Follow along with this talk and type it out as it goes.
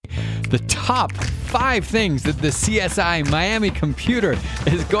the top 5 things that the CSI Miami computer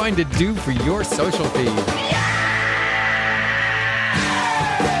is going to do for your social feed.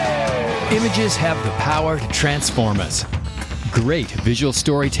 Images have the power to transform us. Great visual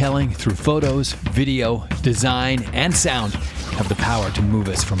storytelling through photos, video, design, and sound have the power to move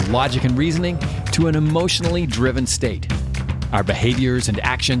us from logic and reasoning to an emotionally driven state. Our behaviors and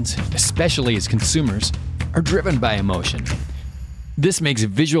actions, especially as consumers, are driven by emotion. This makes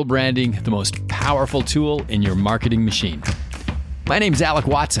visual branding the most powerful tool in your marketing machine. My name's Alec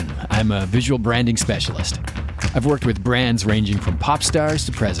Watson. I'm a visual branding specialist. I've worked with brands ranging from pop stars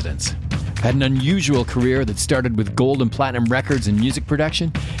to presidents. I've had an unusual career that started with gold and platinum records and music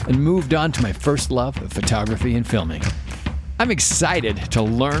production and moved on to my first love of photography and filming. I'm excited to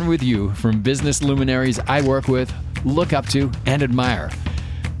learn with you from business luminaries I work with, look up to, and admire.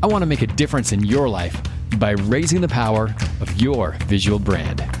 I want to make a difference in your life by raising the power of your visual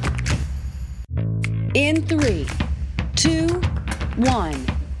brand. In 3, 2, 1.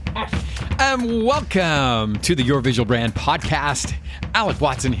 And welcome to the Your Visual Brand podcast. Alec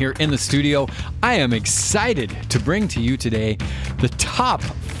Watson here in the studio. I am excited to bring to you today the top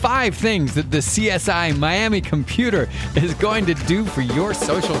 5 things that the CSI Miami computer is going to do for your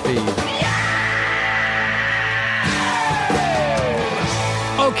social feed.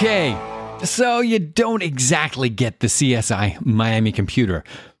 Okay, so you don't exactly get the CSI Miami computer,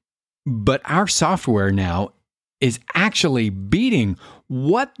 but our software now is actually beating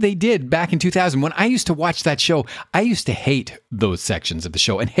what they did back in 2000. When I used to watch that show, I used to hate those sections of the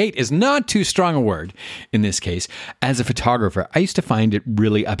show. And hate is not too strong a word in this case. As a photographer, I used to find it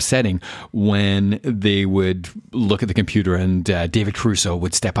really upsetting when they would look at the computer and David Caruso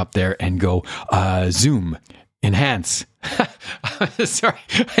would step up there and go, zoom, enhance. Sorry,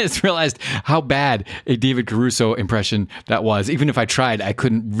 I just realized how bad a David Caruso impression that was. Even if I tried, I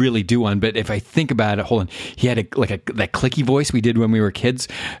couldn't really do one. But if I think about it, hold on, he had that clicky voice we did when we were kids,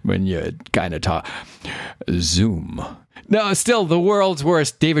 when you kind of talk, zoom. No, still the world's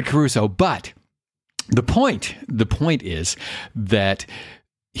worst David Caruso. But the point is that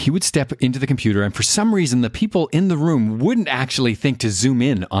he would step into the computer, and for some reason, the people in the room wouldn't actually think to zoom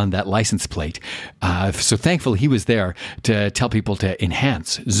in on that license plate. So thankfully, he was there to tell people to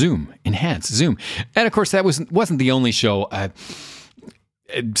enhance, zoom. And of course, that wasn't the only show.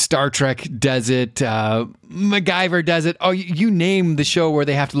 Star Trek does it. MacGyver does it. Oh, you name the show where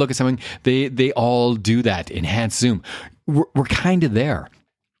they have to look at something. They all do that. Enhance, zoom. We're kind of there.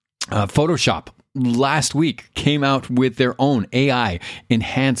 Photoshop last week came out with their own AI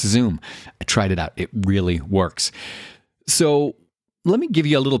enhanced zoom. I tried it out. It really works. So let me give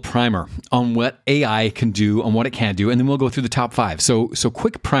you a little primer on what AI can do and what it can't do, and then we'll go through the top 5. So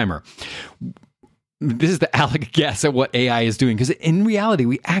quick primer. This is the Alec guess at what AI is doing, because in reality,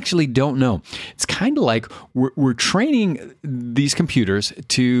 we actually don't know. It's kind of like we're training these computers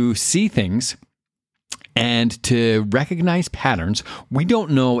to see things and to recognize patterns. We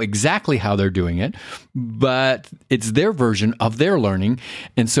don't know exactly how they're doing it, but it's their version of their learning.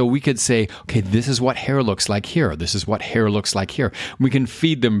 And so we could say, okay, this is what hair looks like here. This is what hair looks like here. We can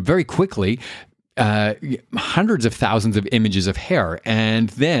feed them very quickly hundreds of thousands of images of hair, and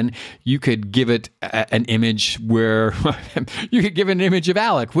then you could give it an image where you could give an image of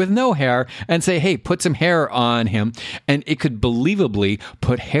Alec with no hair and say, hey, put some hair on him, and it could believably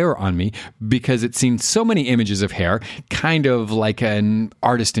put hair on me because it's seen so many images of hair, kind of like an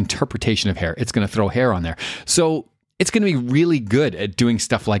artist interpretation of hair. It's going to throw hair on there. So it's going to be really good at doing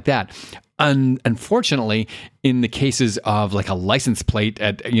stuff like that. Unfortunately, in the cases of like a license plate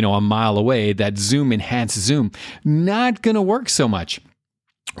at a mile away, that zoom, enhance, zoom, not going to work so much.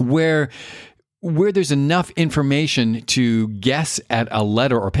 Where there's enough information to guess at a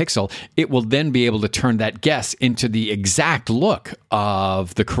letter or pixel, it will then be able to turn that guess into the exact look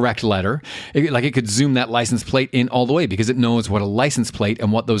of the correct letter. It could zoom that license plate in all the way because it knows what a license plate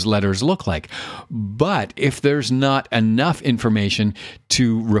and what those letters look like. But if there's not enough information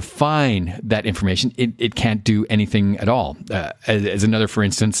to refine that information, it can't do anything at all. As another, for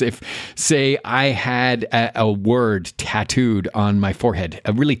instance, if, say, I had a word tattooed on my forehead,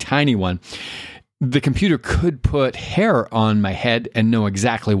 a really tiny one, the computer could put hair on my head and know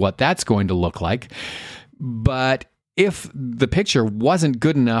exactly what that's going to look like. But if the picture wasn't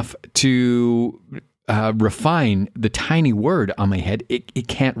good enough to refine the tiny word on my head, it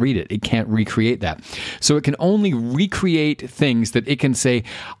can't read it. It can't recreate that. So it can only recreate things that it can say,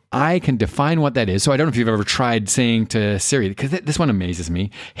 I can define what that is. So I don't know if you've ever tried saying to Siri, because this one amazes me.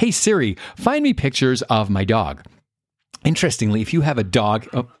 Hey, Siri, find me pictures of my dog. Interestingly, if you have a dog,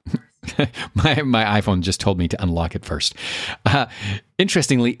 my iPhone just told me to unlock it first.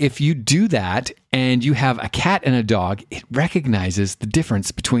 Interestingly, if you do that and you have a cat and a dog, it recognizes the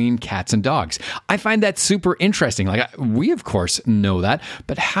difference between cats and dogs. I find that super interesting. Like, we of course know that,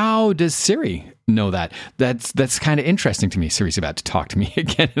 but how does Siri know that? That's kind of interesting to me. Siri's about to talk to me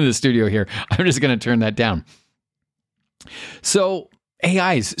again in the studio here. I'm just going to turn that down. So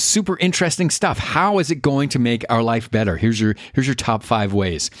AI is super interesting stuff. How is it going to make our life better? Here's your top 5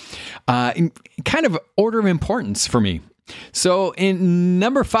 ways. In kind of order of importance for me. So in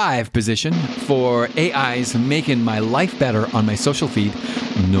number 5 position for AIs making my life better on my social feed,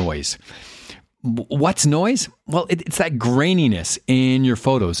 noise. What's noise? Well, it's that graininess in your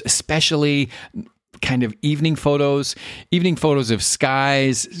photos, especially kind of evening photos of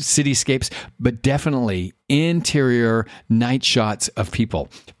skies, cityscapes, but definitely interior night shots of people.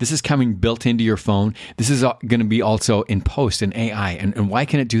 This is coming built into your phone. This is going to be also in post in AI. And why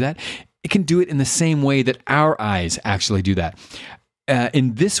can it do that? It can do it in the same way that our eyes actually do that.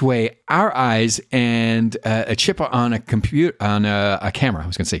 In this way, our eyes and a chip on a computer, on a camera, I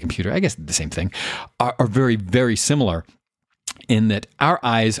was going to say computer, I guess the same thing, are very, very similar, in that our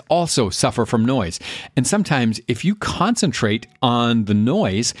eyes also suffer from noise. And sometimes if you concentrate on the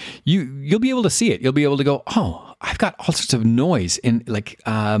noise, you'll be able to see it. You'll be able to go, oh, I've got all sorts of noise in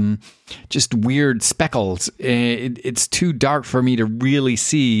just weird speckles. It's too dark for me to really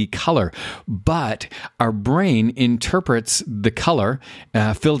see color. But our brain interprets the color,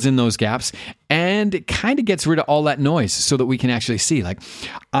 fills in those gaps, and it kind of gets rid of all that noise so that we can actually see. Like,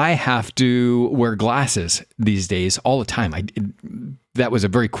 I have to wear glasses these days all the time. That was a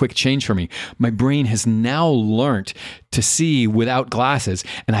very quick change for me. My brain has now learned to see without glasses,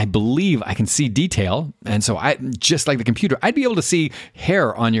 and I believe I can see detail. And so just like the computer, I'd be able to see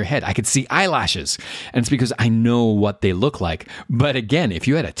hair on your head. I could see eyelashes, and it's because I know what they look like. But again, if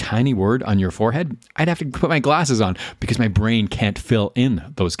you had a tiny word on your forehead, I'd have to put my glasses on because my brain can't fill in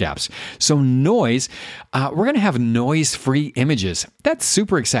those gaps. So noise, we're going to have noise-free images. That's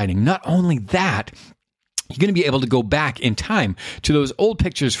super exciting. Not only that, you're going to be able to go back in time to those old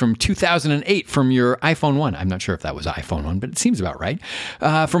pictures from 2008 from your iPhone 1. I'm not sure if that was iPhone 1, but it seems about right.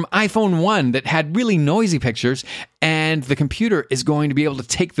 From iPhone 1 that had really noisy pictures, and the computer is going to be able to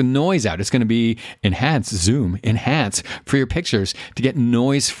take the noise out. It's going to be enhance for your pictures to get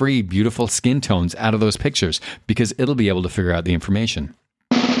noise-free, beautiful skin tones out of those pictures, because it'll be able to figure out the information.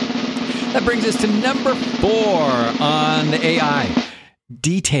 That brings us to number 4 on the AI.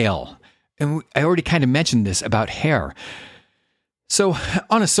 Detail. And I already kind of mentioned this about hair. So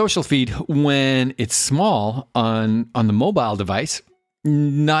on a social feed, when it's small on the mobile device,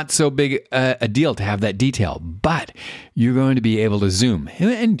 not so big a deal to have that detail, but you're going to be able to zoom.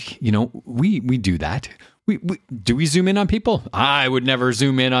 And you know, we do that. Do we zoom in on people? I would never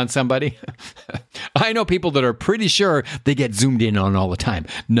zoom in on somebody. I know people that are pretty sure they get zoomed in on all the time,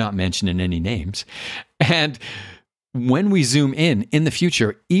 not mentioning any names. And when we zoom in the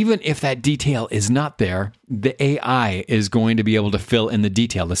future, even if that detail is not there, the AI is going to be able to fill in the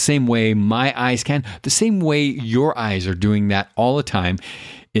detail the same way my eyes can, the same way your eyes are doing that all the time.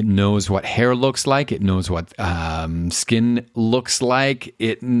 It knows what hair looks like. It knows what skin looks like.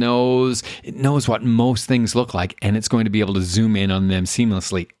 It knows what most things look like, and it's going to be able to zoom in on them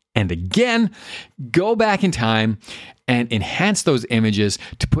seamlessly. And again, go back in time and enhance those images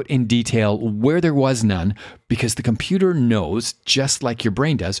to put in detail where there was none, because the computer knows, just like your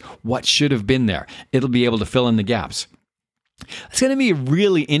brain does, what should have been there. It'll be able to fill in the gaps. It's going to be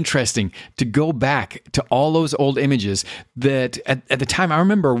really interesting to go back to all those old images that at the time, I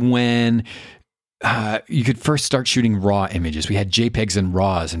remember when you could first start shooting raw images. We had JPEGs and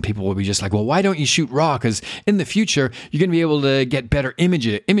RAWs, and people would be just like, well, why don't you shoot RAW? Because in the future, you're going to be able to get better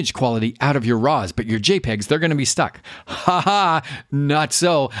image quality out of your RAWs, but your JPEGs, they're going to be stuck. Ha ha, not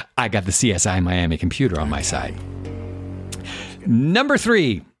so. I got the CSI Miami computer on my side. Number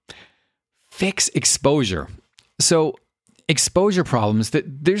 3, fix exposure. So exposure problems,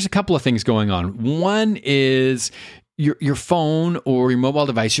 there's a couple of things going on. One is your phone or your mobile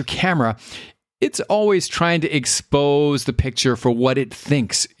device, your camera, it's always trying to expose the picture for what it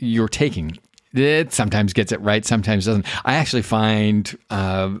thinks you're taking. It sometimes gets it right, sometimes doesn't. I actually find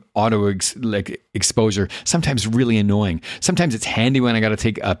exposure sometimes really annoying. Sometimes it's handy when I got to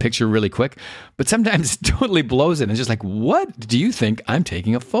take a picture really quick, but sometimes it totally blows it. And it's just like, what do you think I'm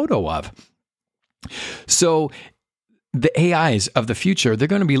taking a photo of? So the AIs of the future, they're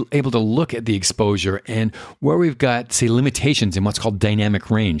going to be able to look at the exposure and where we've got, say, limitations in what's called dynamic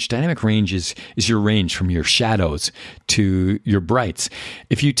range. Dynamic range is your range from your shadows to your brights.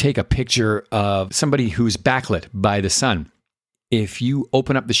 If you take a picture of somebody who's backlit by the sun, if you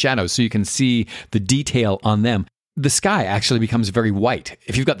open up the shadows so you can see the detail on them, the sky actually becomes very white.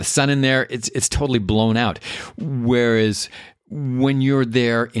 If you've got the sun in there, it's totally blown out. Whereas when you're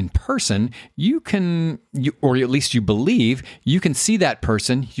there in person, or at least you believe, you can see that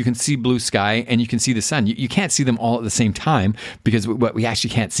person, you can see blue sky, and you can see the sun. You can't see them all at the same time because we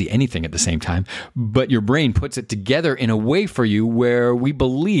actually can't see anything at the same time. But your brain puts it together in a way for you where we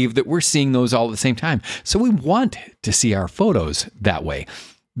believe that we're seeing those all at the same time. So we want to see our photos that way.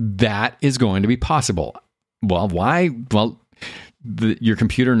 That is going to be possible. Well, why? Well, your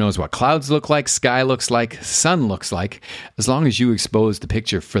computer knows what clouds look like, sky looks like, sun looks like. As long as you expose the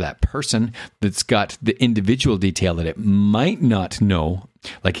picture for that person that's got the individual detail that it might not know,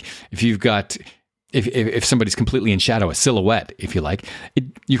 like if somebody's completely in shadow, a silhouette, if you like,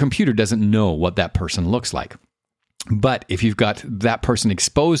 your computer doesn't know what that person looks like. But if you've got that person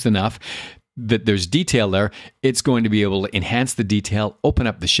exposed enough that there's detail there, it's going to be able to enhance the detail, open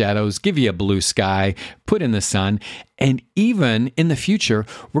up the shadows, give you a blue sky, put in the sun. And even in the future,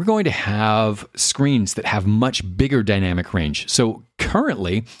 we're going to have screens that have much bigger dynamic range. So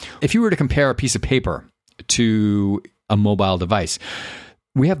currently, if you were to compare a piece of paper to a mobile device,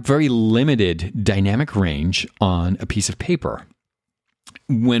 we have very limited dynamic range on a piece of paper.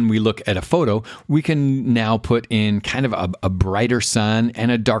 When we look at a photo, we can now put in kind of a brighter sun and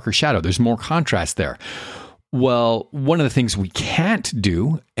a darker shadow. There's more contrast there. Well, one of the things we can't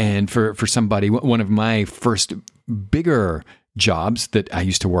do, and for somebody, one of my first bigger jobs that I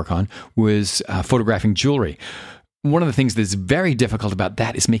used to work on was photographing jewelry. One of the things that's very difficult about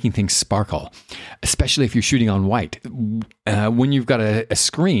that is making things sparkle, especially if you're shooting on white. When you've got a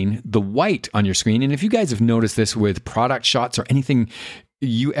screen, the white on your screen, and if you guys have noticed this with product shots or anything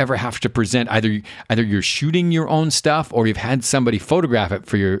you ever have to present, either you're shooting your own stuff or you've had somebody photograph it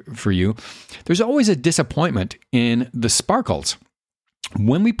for you, there's always a disappointment in the sparkles.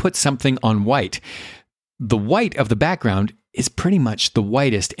 When we put something on white, the white of the background is pretty much the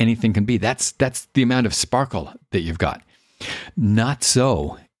whitest anything can be. That's the amount of sparkle that you've got. Not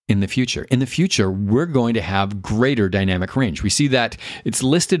so in the future. In the future, we're going to have greater dynamic range. We see that it's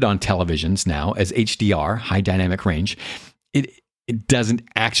listed on televisions now as HDR, high dynamic range. It doesn't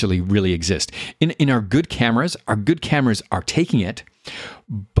actually really exist. In our good cameras are taking it,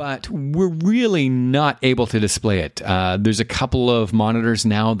 but we're really not able to display it. There's a couple of monitors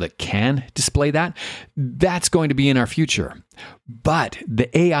now that can display that. That's going to be in our future. But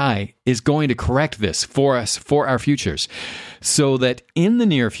the AI is going to correct this for us, for our futures, so that in the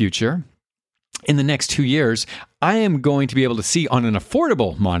near future, in the next 2 years, I am going to be able to see on an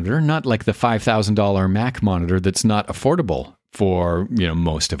affordable monitor, not like the $5,000 Mac monitor that's not affordable for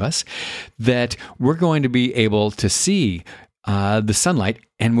most of us, that we're going to be able to see the sunlight,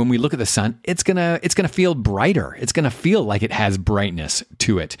 and when we look at the sun, it's gonna feel brighter. It's gonna feel like it has brightness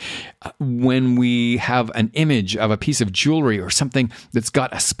to it. When we have an image of a piece of jewelry or something that's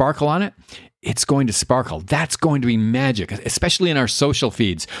got a sparkle on it, it's going to sparkle. That's going to be magic, especially in our social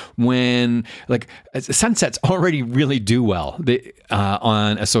feeds. When sunsets already really do well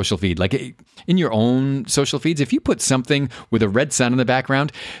on a social feed. Like in your own social feeds, if you put something with a red sun in the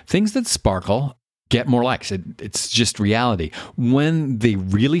background, things that sparkle get more likes. It's just reality. When they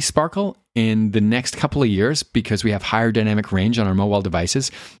really sparkle in the next couple of years, because we have higher dynamic range on our mobile devices,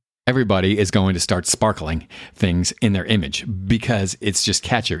 everybody is going to start sparkling things in their image because it's just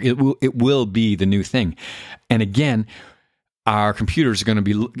catchier. It will be the new thing. And again, our computers are going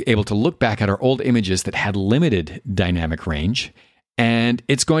to be able to look back at our old images that had limited dynamic range, and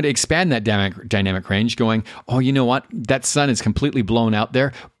it's going to expand that dynamic range, going, oh, you know what? That sun is completely blown out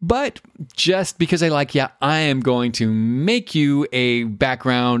there, but just because I like you, I am going to make you a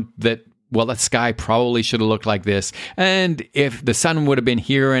background that, well, that sky probably should have looked like this. And if the sun would have been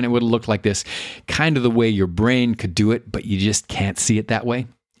here and it would have looked like this, kind of the way your brain could do it, but you just can't see it that way.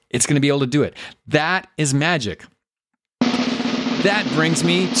 It's going to be able to do it. That is magic. That brings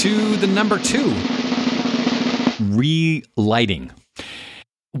me to the number 2, relighting.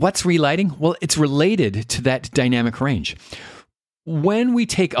 What's relighting? Well, it's related to that dynamic range. When we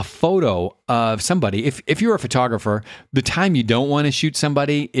take a photo of somebody, if you're a photographer, the time you don't want to shoot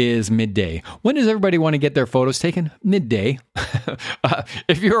somebody is midday. When does everybody want to get their photos taken? Midday.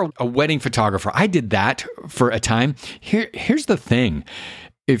 If you're a wedding photographer, I did that for a time. Here's the thing.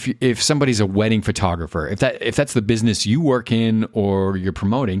 If somebody's a wedding photographer, if that's the business you work in or you're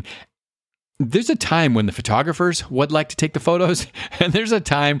promoting, there's a time when the photographers would like to take the photos, and there's a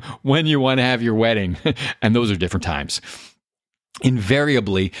time when you want to have your wedding, and those are different times.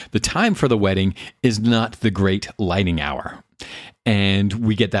 Invariably, the time for the wedding is not the great lighting hour. And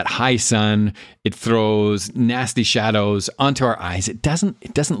we get that high sun, it throws nasty shadows onto our eyes. It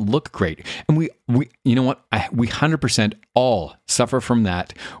doesn't look great. And we you know what? We 100% all suffer from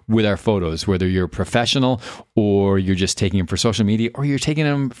that with our photos, whether you're a professional or you're just taking them for social media or you're taking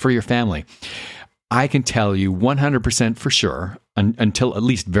them for your family. I can tell you 100% for sure, until at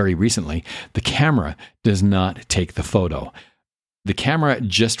least very recently, the camera does not take the photo. The camera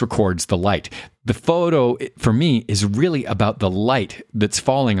just records the light. The photo, for me, is really about the light that's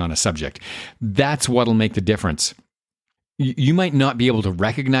falling on a subject. That's what'll make the difference. You might not be able to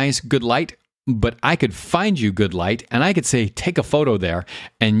recognize good light, but I could find you good light, and I could say, take a photo there,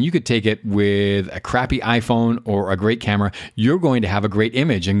 and you could take it with a crappy iPhone or a great camera. You're going to have a great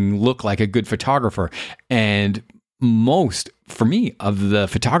image and look like a good photographer. And most, for me, of the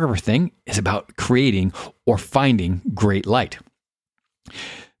photographer thing is about creating or finding great light.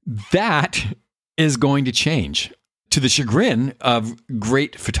 That is going to change, to the chagrin of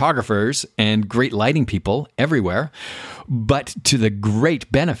great photographers and great lighting people everywhere, but to the great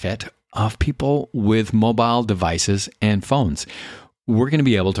benefit of people with mobile devices and phones. We're going to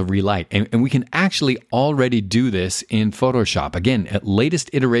be able to relight, and we can actually already do this in Photoshop. Again, at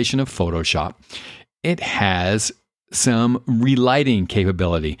latest iteration of Photoshop, it has some relighting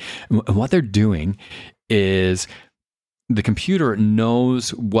capability. And what they're doing is the computer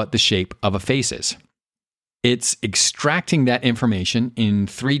knows what the shape of a face is. It's extracting that information in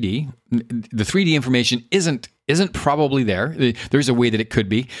 3D. The 3D information isn't probably there. There's a way that it could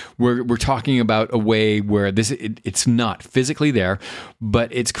be. We're talking about a way where it's not physically there,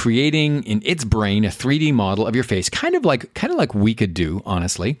 but it's creating in its brain a 3D model of your face, kind of like we could do,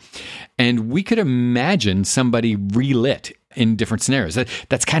 honestly. And we could imagine somebody relit in different scenarios.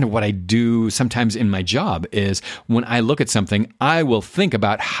 That's kind of what I do sometimes in my job, is when I look at something, I will think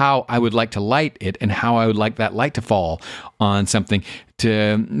about how I would like to light it and how I would like that light to fall on something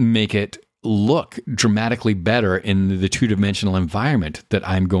to make it look dramatically better in the two-dimensional environment that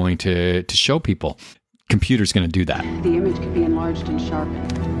I'm going to show people. Computer's going to do that. The image could be enlarged and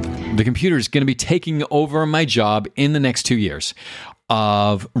sharpened. The computer is going to be taking over my job in the next 2 years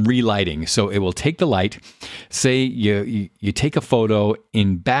of relighting. So it will take the light, say you take a photo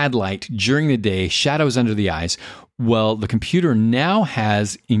in bad light during the day, shadows under the eyes. Well, the computer now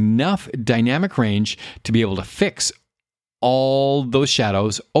has enough dynamic range to be able to fix all those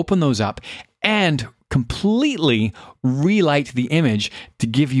shadows, open those up, and completely relight the image to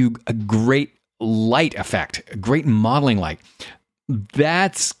give you a great light effect, a great modeling light.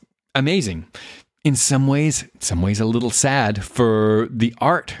 That's amazing. In some ways a little sad for the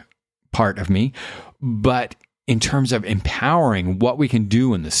art part of me, but in terms of empowering what we can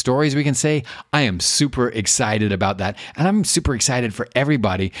do and the stories we can say, I am super excited about that. And I'm super excited for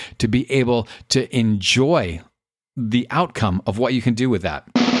everybody to be able to enjoy the outcome of what you can do with that.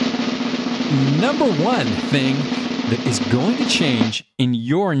 Number one thing that is going to change in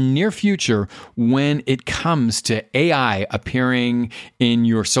your near future when it comes to AI appearing in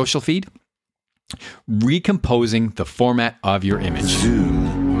your social feed, recomposing the format of your image. Zoom.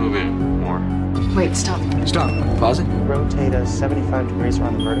 Move it more. Wait, stop. Stop. Pause it. Rotate us 75 degrees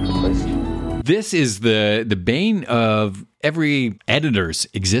around the vertical, please. This is the bane of every editor's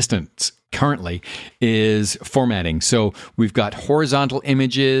existence currently, is formatting. So we've got horizontal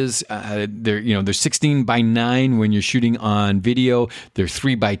images. They're 16 by 9 when you're shooting on video. They're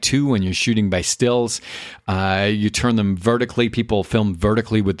 3 by 2 when you're shooting by stills. You turn them vertically. People film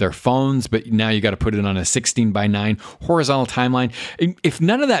vertically with their phones, but now you got to put it on a 16 by 9 horizontal timeline. If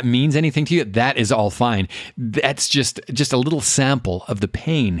none of that means anything to you, that is all fine. That's just a little sample of the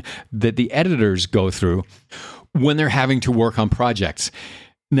pain that the editors go through when they're having to work on projects.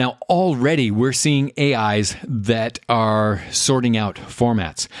 Now, already we're seeing AIs that are sorting out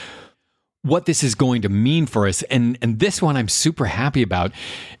formats. What this is going to mean for us, and this one I'm super happy about,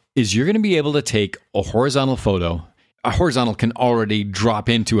 is you're going to be able to take a horizontal photo. A horizontal can already drop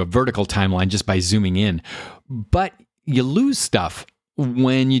into a vertical timeline just by zooming in, but you lose stuff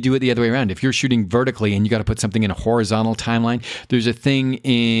when you do it the other way around. If you're shooting vertically and you got to put something in a horizontal timeline, there's a thing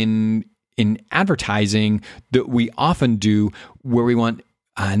in advertising that we often do where we want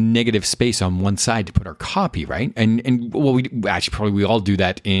a negative space on one side to put our copy, right? And well, we all do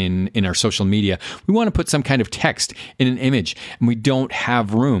that in our social media. We want to put some kind of text in an image, and we don't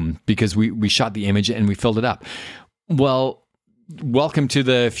have room because we shot the image and we filled it up. Well, welcome to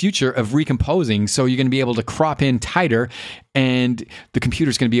the future of recomposing. So you're going to be able to crop in tighter, and the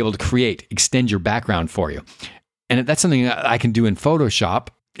computer's going to be able to extend your background for you. And that's something that I can do in Photoshop.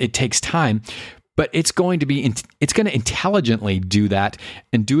 It takes time, but it's going to intelligently do that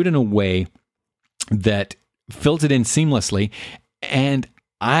and do it in a way that fills it in seamlessly. And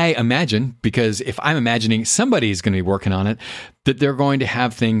I imagine, because if I'm imagining somebody's going to be working on it, that they're going to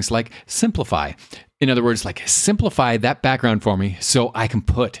have things like simplify. In other words, like simplify that background for me so I can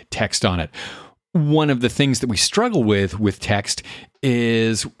put text on it. One of the things that we struggle with text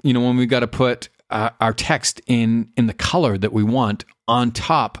is, when we've got to put our text in the color that we want on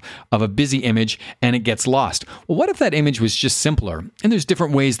top of a busy image and it gets lost. Well, what if that image was just simpler? And there's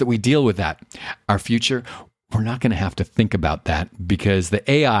different ways that we deal with that. Our future, we're not going to have to think about that, because the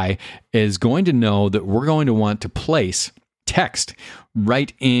AI is going to know that we're going to want to place text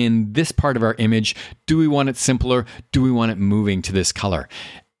right in this part of our image. Do we want it simpler? Do we want it moving to this color?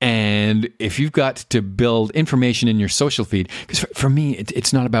 And if you've got to build information in your social feed, because for me,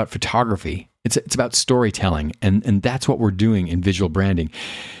 it's not about photography. It's about storytelling. And that's what we're doing in visual branding.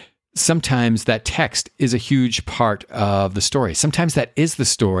 Sometimes that text is a huge part of the story. Sometimes that is the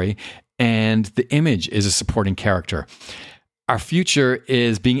story, and the image is a supporting character. Our future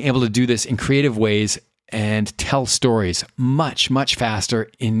is being able to do this in creative ways and tell stories much, much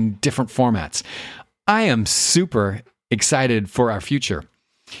faster in different formats. I am super excited for our future.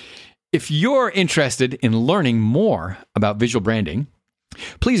 If you're interested in learning more about visual branding,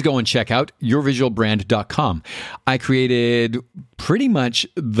 please go and check out yourvisualbrand.com. I created pretty much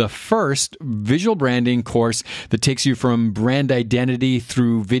the first visual branding course that takes you from brand identity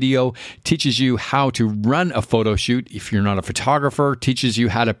through video, teaches you how to run a photo shoot if you're not a photographer, teaches you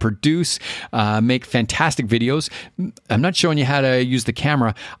how to produce, make fantastic videos. I'm not showing you how to use the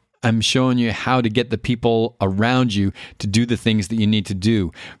camera. I'm showing you how to get the people around you to do the things that you need to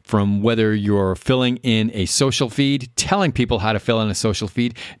do, from whether you're filling in a social feed, telling people how to fill in a social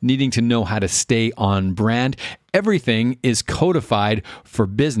feed, needing to know how to stay on brand. Everything is codified for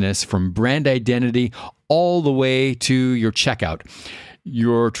business, from brand identity all the way to your checkout.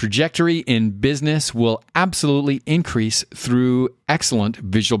 Your trajectory in business will absolutely increase through excellent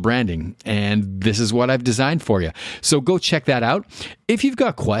visual branding. And this is what I've designed for you. So go check that out. If you've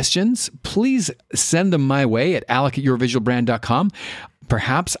got questions, please send them my way at alec@yourvisualbrand.com.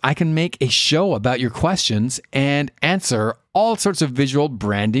 Perhaps I can make a show about your questions and answer all sorts of visual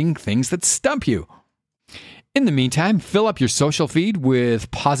branding things that stump you. In the meantime, fill up your social feed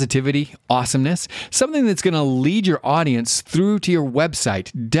with positivity, awesomeness, something that's going to lead your audience through to your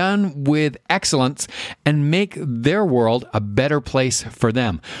website, done with excellence, and make their world a better place for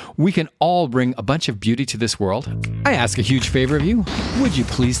them. We can all bring a bunch of beauty to this world. I ask a huge favor of you. Would you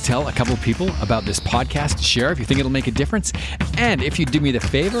please tell a couple people about this podcast? Share if you think it'll make a difference. And if you do me the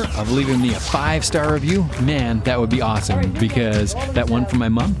favor of leaving me a 5-star review, man, that would be awesome, because that one from my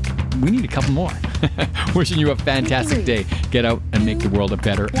mom, we need a couple more. Wishing you a fantastic day. Get out and make the world a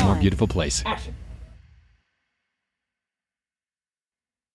better and more beautiful place. Action.